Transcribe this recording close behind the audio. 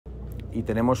y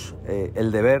tenemos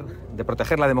el deber de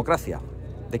proteger la democracia.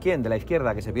 ¿De quién? De la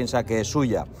izquierda, que se piensa que es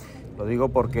suya. Lo digo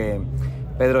porque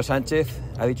Pedro Sánchez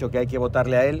ha dicho que hay que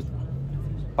votarle a él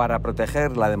para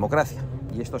proteger la democracia.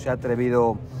 Y esto se ha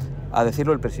atrevido a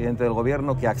decirlo el presidente del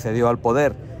Gobierno, que accedió al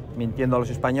poder mintiendo a los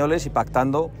españoles y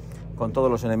pactando con todos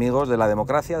los enemigos de la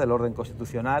democracia, del orden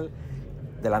constitucional,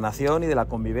 de la nación y de la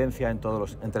convivencia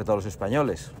entre todos los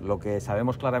españoles. Lo que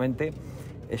sabemos claramente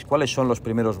es cuáles son los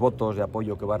primeros votos de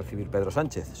apoyo que va a recibir Pedro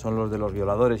Sánchez. Son los de los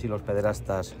violadores y los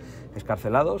pederastas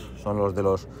excarcelados, son los de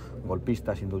los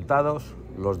golpistas indultados,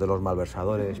 los de los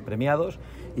malversadores premiados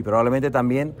y probablemente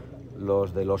también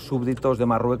los de los súbditos de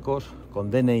Marruecos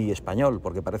con DNI español,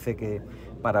 porque parece que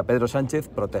para Pedro Sánchez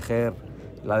proteger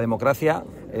la democracia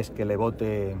es que le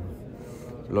voten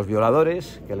los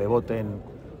violadores, que le voten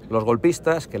los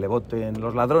golpistas, que le voten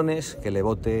los ladrones, que le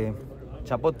vote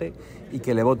Txapote y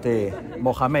que le vote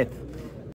Mohamed.